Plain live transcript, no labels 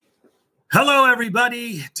Hello,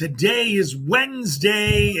 everybody. Today is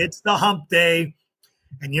Wednesday. It's the hump day.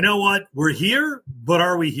 And you know what? We're here, but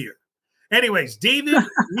are we here? Anyways, David,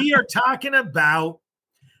 we are talking about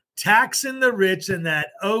taxing the rich and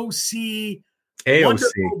that AOC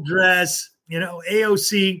wonderful dress,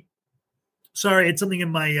 AOC. Sorry, it's something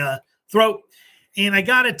in my throat. And I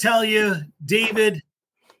got to tell you, David,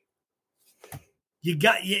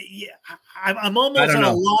 I'm almost at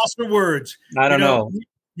a loss for words. I don't know.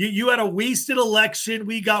 You had a wasted election.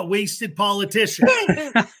 We got wasted politicians.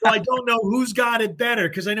 So I don't know who's got it better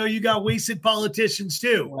because I know you got wasted politicians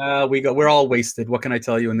too. We're all wasted. What can I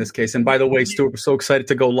tell you in this case? And by the way, Stuart, we're so excited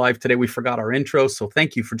to go live today. We forgot our intro, so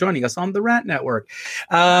thank you for joining us on the Rant Network.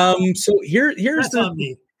 So here's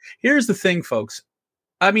the thing, folks.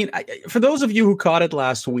 I mean, for those of you who caught it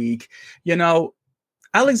last week,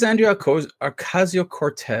 Alexandria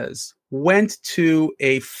Ocasio-Cortez went to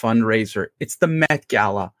a fundraiser. It's the Met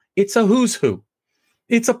Gala. It's a who's who.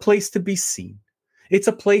 It's a place to be seen. It's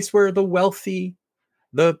a place where the wealthy,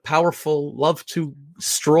 the powerful love to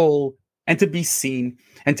stroll and to be seen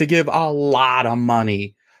and to give a lot of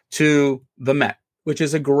money to the Met, which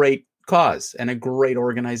is a great cause and a great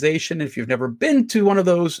organization. If you've never been to one of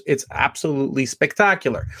those, it's absolutely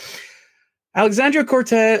spectacular. Alexandria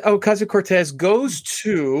Ocasio-Cortez goes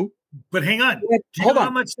to. But hang on. Do you know how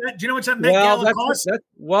much that Met Gala cost?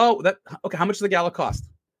 Okay. How much does the gala cost?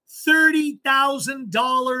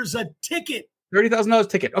 $30,000 a ticket. $30,000 a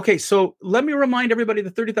ticket. Okay, so let me remind everybody the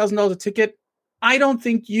 $30,000 a ticket. I don't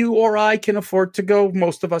think you or I can afford to go.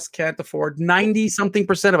 Most of us can't afford.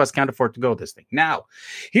 90-something% of us can't afford to go this thing. Now,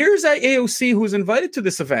 here's AOC who's invited to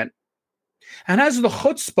this event and has the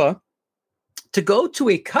chutzpah to go to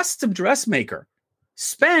a custom dressmaker.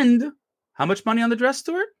 Spend how much money on the dress,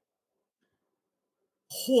 Stuart?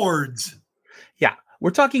 Hordes. Yeah,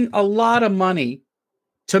 we're talking a lot of money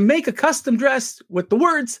to make a custom dress with the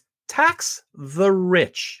words tax the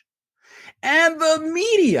rich. And the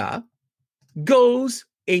media goes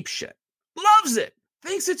apeshit. Loves it.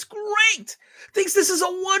 Thinks it's great. Thinks this is a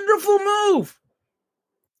wonderful move.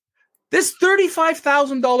 This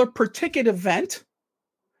 $35,000 per ticket event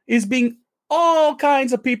is being, all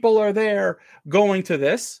kinds of people are there going to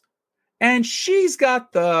this. And she's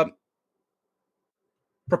got the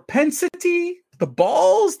propensity, the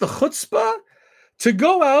balls, the chutzpah to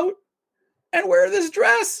go out and wear this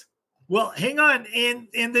dress. Well, hang on. And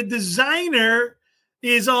the designer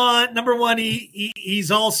is on, number one,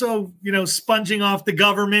 he's also, sponging off the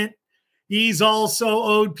government. He's also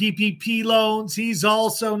owed PPP loans. He's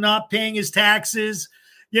also not paying his taxes.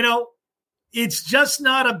 It's just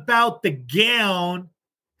not about the gown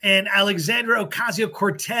and Alexandria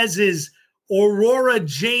Ocasio-Cortez's Aurora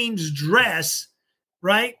James dress,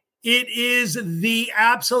 right? It is the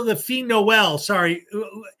Fille Noel. Sorry.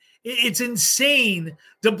 It's insane.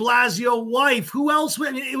 De Blasio wife. Who else?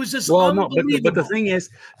 I mean, it was just unbelievable. No, but the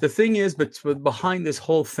thing is, but behind this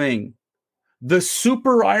whole thing, the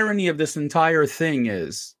super irony of this entire thing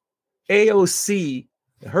is AOC,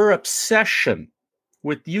 her obsession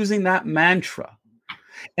with using that mantra,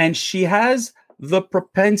 and she has the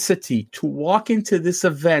propensity to walk into this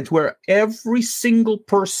event where every single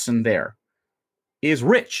person there is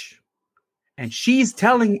rich. And she's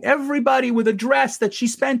telling everybody with a dress that she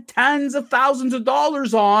spent tens of thousands of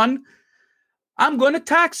dollars on, I'm going to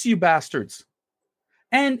tax you bastards.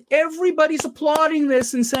 And everybody's applauding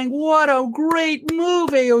this and saying, what a great move,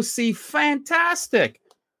 AOC. Fantastic.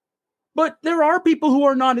 But there are people who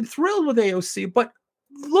are not thrilled with AOC. But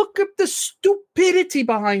look at the stupidity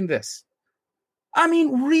behind this. I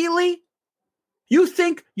mean, really? You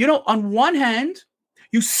think, on one hand,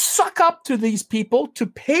 you suck up to these people to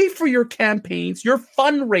pay for your campaigns, your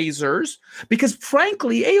fundraisers, because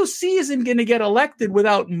frankly, AOC isn't going to get elected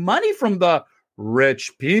without money from the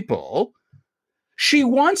rich people. She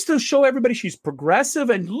wants to show everybody she's progressive.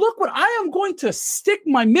 And look what I am going to stick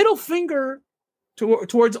my middle finger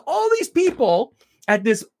towards all these people at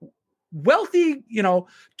this wealthy,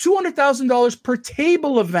 $200,000 per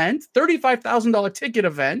table event, $35,000 ticket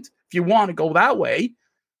event, if you want to go that way.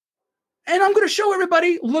 And I'm going to show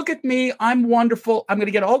everybody, look at me. I'm wonderful. I'm going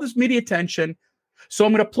to get all this media attention. So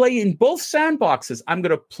I'm going to play in both sandboxes. I'm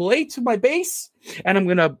going to play to my base, and I'm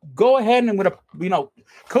going to go ahead and I'm going to,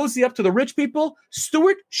 cozy up to the rich people.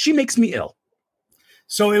 Stuart, she makes me ill.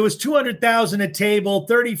 So it was $200,000 a table,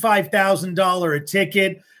 $35,000 a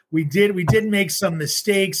ticket. We did make some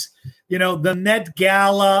mistakes. The Met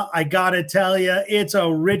Gala, I got to tell you, it's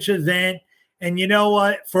a rich event. And you know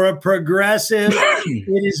what? For a progressive,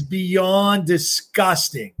 it is beyond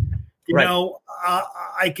disgusting.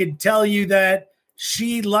 I could tell you that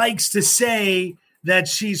she likes to say that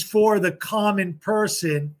she's for the common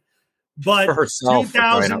person, but For herself, for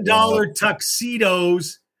crying out loud. $2,000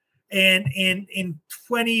 tuxedos and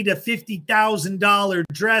 $20,000 to $50,000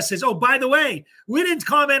 dresses. Oh, by the way, we didn't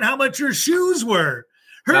comment how much her shoes were.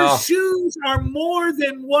 Her shoes are more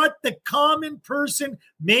than what the common person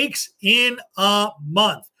makes in a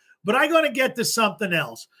month. But I'm going to get to something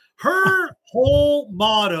else. Her whole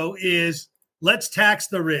motto is, let's tax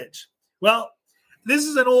the rich. Well, this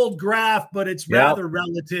is an old graph, but it's rather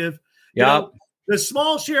relative. You know, the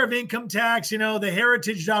small share of income tax, you know, the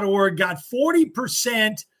heritage.org got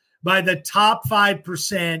 40% by the top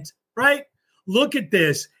 5%, right? Look at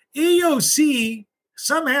this. AOC,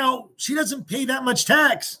 somehow she doesn't pay that much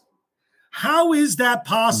tax. How is that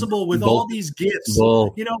possible with all these gifts?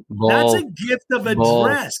 That's a gift of a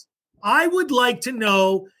dress. I would like to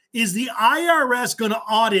know, is the IRS going to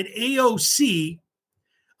audit AOC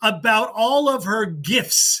about all of her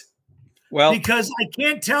gifts? Well, because I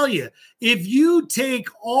can't tell you, if you take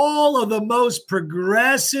all of the most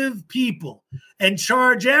progressive people and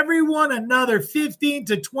charge everyone another 15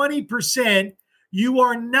 to 20%, you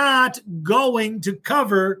are not going to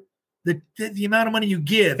cover the amount of money you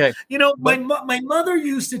give. Okay. You know, my mother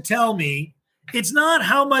used to tell me, it's not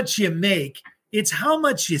how much you make, it's how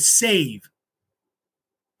much you save.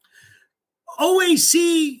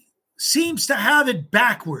 OAC seems to have it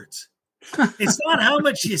backwards. It's not how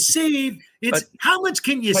much you save, it's how much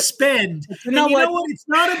can you spend. You know what? It's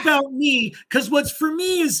not about me, because what's for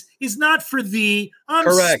me is not for thee. I'm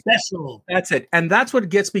special. That's it. And that's what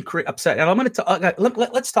gets me upset. And I'm going to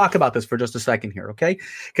let's talk about this for just a second here, okay?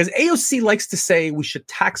 Because AOC likes to say we should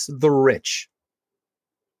tax the rich.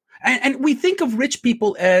 And we think of rich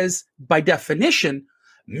people as, by definition,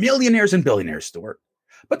 millionaires and billionaires, Stuart.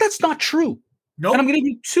 But that's not true. Nope. And I'm going to give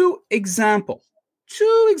you two examples.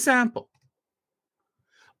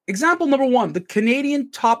 Example number one, the Canadian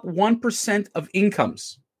top 1% of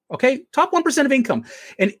incomes. Okay, top 1% of income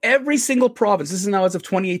in every single province. This is now as of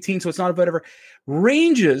 2018, so it's not about ever.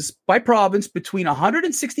 Ranges by province between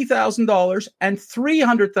 $160,000 and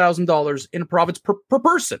 $300,000 in a province per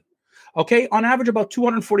person. Okay, on average about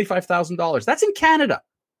 $245,000. That's in Canada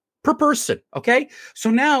per person. Okay, so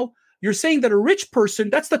now you're saying that a rich person,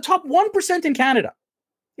 that's the top 1% in Canada,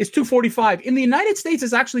 is $245,000. In the United States,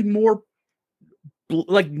 is actually more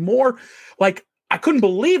like I couldn't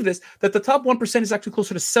believe this, that the top 1% is actually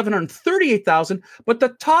closer to $738,000, but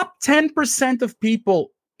the top 10% of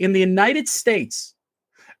people in the United States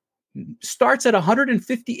starts at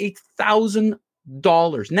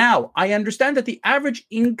 $158,000. Now, I understand that the average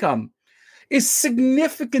income is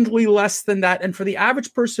significantly less than that, and for the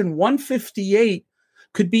average person, 158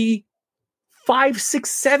 could be 5, 6,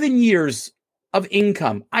 7 years of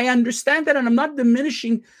income. I understand that, and I'm not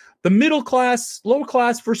diminishing the middle class, lower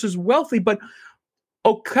class versus wealthy, but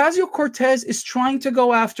Ocasio-Cortez is trying to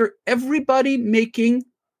go after everybody making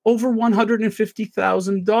over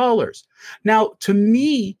 $150,000. Now, to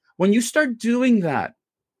me, when you start doing that,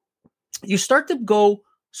 you start to go,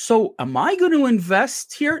 so am I going to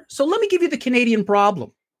invest here? So let me give you the Canadian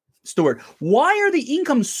problem, Stuart. Why are the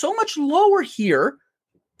incomes so much lower here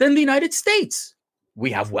than the United States?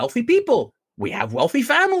 We have wealthy people. We have wealthy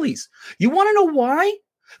families. You want to know why?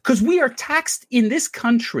 Because we are taxed in this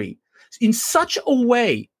country in such a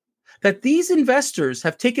way that these investors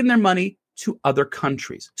have taken their money to other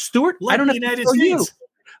countries. Stuart, I don't know if it's you.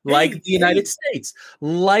 Like the United States,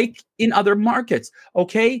 like in other markets,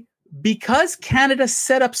 okay? Because Canada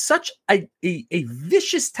set up such a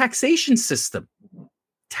vicious taxation system,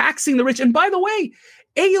 taxing the rich. And by the way,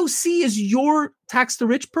 AOC is your tax the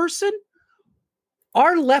rich person.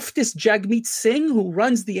 Our leftist Jagmeet Singh, who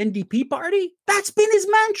runs the NDP party, that's been his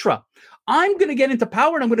mantra. I'm going to get into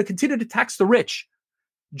power and I'm going to continue to tax the rich.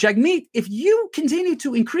 Jagmeet, if you continue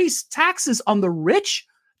to increase taxes on the rich,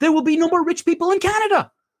 there will be no more rich people in Canada.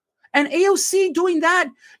 And AOC doing that,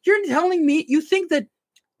 you're telling me you think that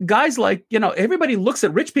guys like, everybody looks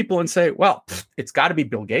at rich people and say, well, it's got to be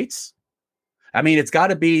Bill Gates. I mean, it's got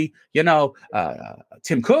to be,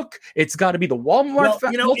 Tim Cook. It's got to be the Walmart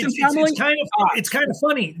family. It's kind of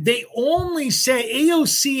funny. They only say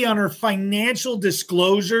AOC on her financial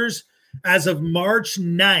disclosures as of March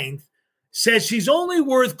 9th says she's only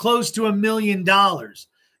worth close to $1 million.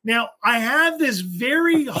 Now, I have this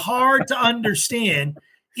very hard to understand.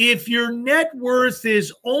 If your net worth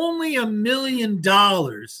is only $1 million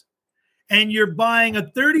and you're buying a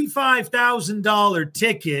 $35,000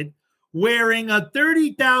 ticket, wearing a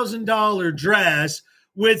 $30,000 dress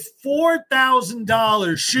with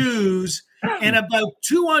 $4,000 shoes and about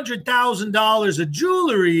 $200,000 of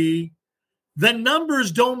jewelry, the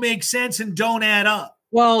numbers don't make sense and don't add up.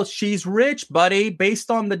 Well, she's rich, buddy.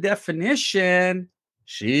 Based on the definition,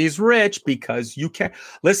 she's rich because you can't.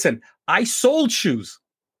 Listen, I sold shoes,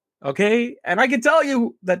 okay? And I can tell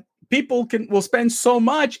you that people will spend so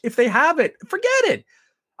much if they have it. Forget it.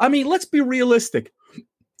 I mean, let's be realistic.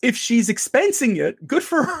 If she's expensing it, good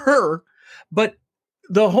for her. But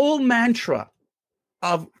the whole mantra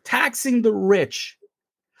of taxing the rich,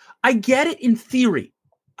 I get it in theory.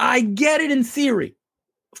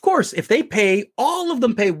 Of course, if they pay, all of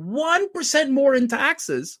them pay 1% more in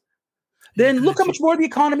taxes, then look how much more the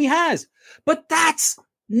economy has. But that's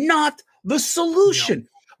not the solution.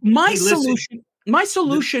 No. My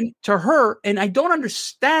solution to her, and I don't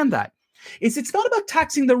understand that, is it's not about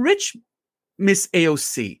taxing the rich, Miss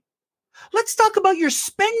AOC. Let's talk about your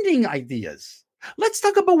spending ideas. Let's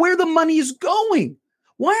talk about where the money is going.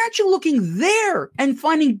 Why aren't you looking there and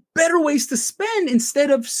finding better ways to spend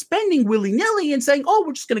instead of spending willy-nilly and saying, oh,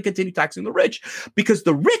 we're just going to continue taxing the rich because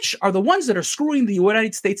the rich are the ones that are screwing the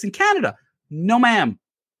United States and Canada? No, ma'am.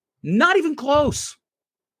 Not even close.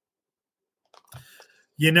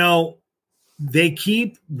 You know, they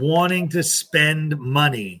keep wanting to spend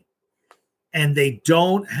money and they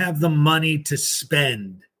don't have the money to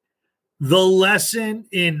spend. The lesson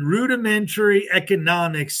in rudimentary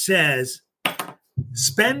economics says,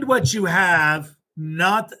 spend what you have,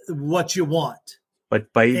 not what you want. But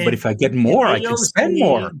if I get more, I can spend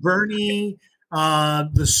more. Bernie,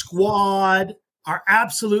 the squad are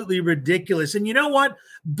absolutely ridiculous. And you know what?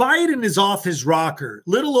 Biden is off his rocker.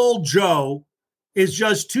 Little old Joe is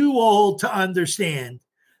just too old to understand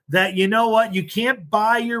that, you know what? You can't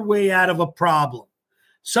buy your way out of a problem.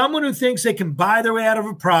 Someone who thinks they can buy their way out of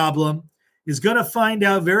a problem is going to find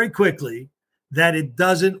out very quickly that it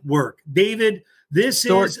doesn't work. David, this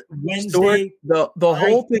Stuart, is Wednesday. Stuart, the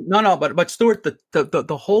whole thing. No, but Stuart,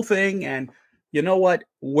 the whole thing, and you know what?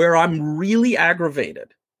 Where I'm really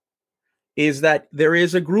aggravated is that there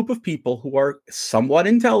is a group of people who are somewhat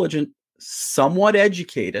intelligent, somewhat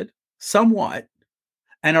educated, somewhat,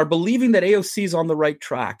 and are believing that AOC is on the right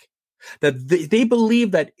track. That they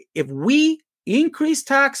believe that if we increase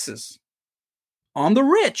taxes on the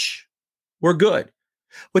rich, we're good.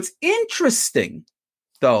 What's interesting,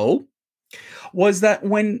 though, was that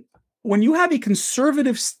when you have a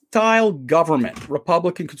conservative style government,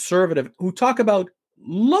 Republican conservative, who talk about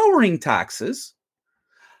lowering taxes,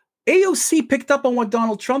 AOC picked up on what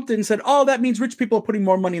Donald Trump did and said, oh, that means rich people are putting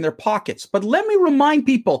more money in their pockets. But let me remind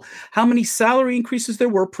people how many salary increases there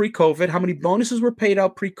were pre-COVID, how many bonuses were paid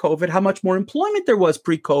out pre-COVID, how much more employment there was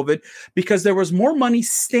pre-COVID, because there was more money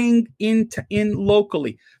staying in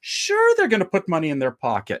locally. Sure, they're going to put money in their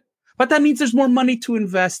pocket, but that means there's more money to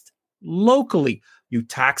invest locally. You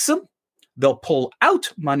tax them, they'll pull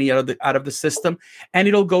out money out of the system, and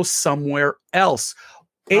it'll go somewhere else.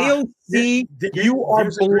 AOC, you are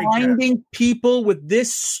blinding people with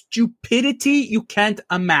this stupidity you can't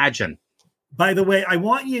imagine. By the way, I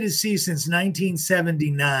want you to see since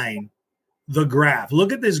 1979, the graph.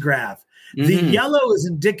 Look at this graph. Mm-hmm. The yellow is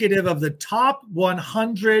indicative of the top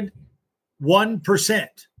 101%.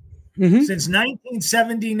 Mm-hmm. Since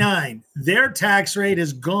 1979, their tax rate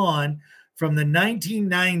has gone from the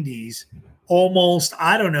 1990s almost,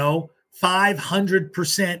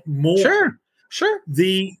 500% more. Sure.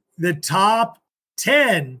 The top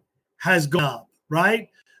 10 has gone up, right?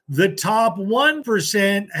 The top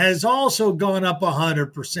 1% has also gone up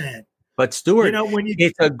 100%. But Stuart,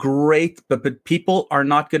 it's a great, but people are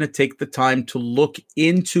not going to take the time to look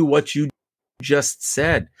into what you just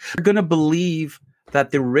said. They're going to believe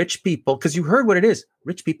that the rich people, because you heard what it is,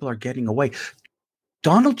 rich people are getting away.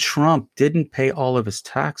 Donald Trump didn't pay all of his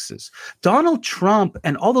taxes. Donald Trump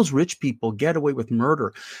and all those rich people get away with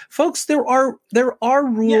murder. Folks, there are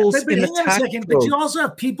rules in the tax code. But you also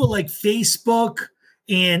have people like Facebook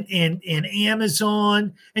and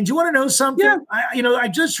Amazon. And do you want to know something? Yeah. I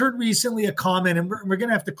just heard recently a comment, and we're going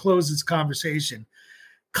to have to close this conversation.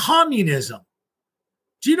 Communism.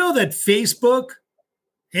 Do you know that Facebook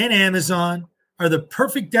and Amazon are the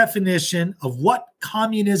perfect definition of what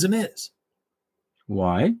communism is?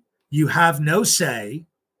 Why? You have no say.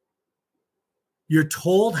 You're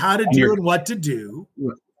told how to do and what to do.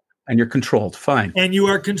 And you're controlled. Fine. And you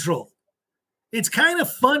are controlled. It's kind of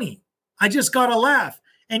funny. I just got to laugh.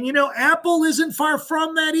 And, Apple isn't far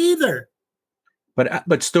from that either.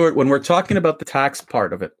 But Stuart, when we're talking about the tax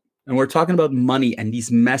part of it, and we're talking about money and these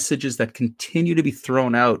messages that continue to be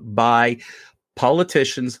thrown out by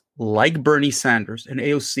politicians like Bernie Sanders and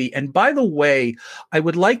AOC. And by the way, I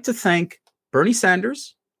would like to thank Bernie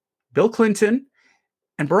Sanders, Bill Clinton,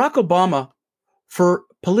 and Barack Obama for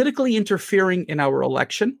politically interfering in our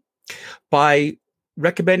election by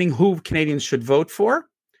recommending who Canadians should vote for.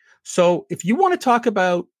 So if you want to talk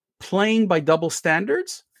about playing by double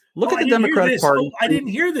standards, look at the Democratic Party. I didn't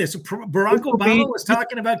hear this. Barack Obama was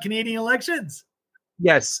talking about Canadian elections.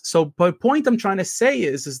 Yes. So the point I'm trying to say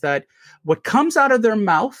is that what comes out of their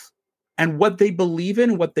mouth and what they believe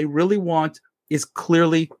in, what they really want, is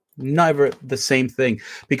clearly never the same thing.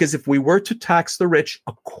 Because if we were to tax the rich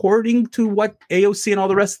according to what AOC and all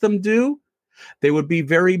the rest of them do, they would be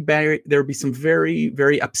there would be some very,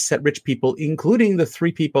 very upset rich people, including the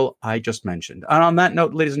 3 people I just mentioned. And on that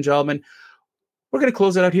note, ladies and gentlemen, we're going to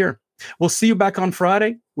close it out here. We'll see you back on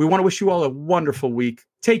Friday. We want to wish you all a wonderful week.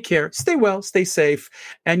 Take care. Stay well. Stay safe.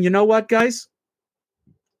 And you know what, guys?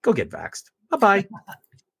 Go get vaxxed. Bye-bye.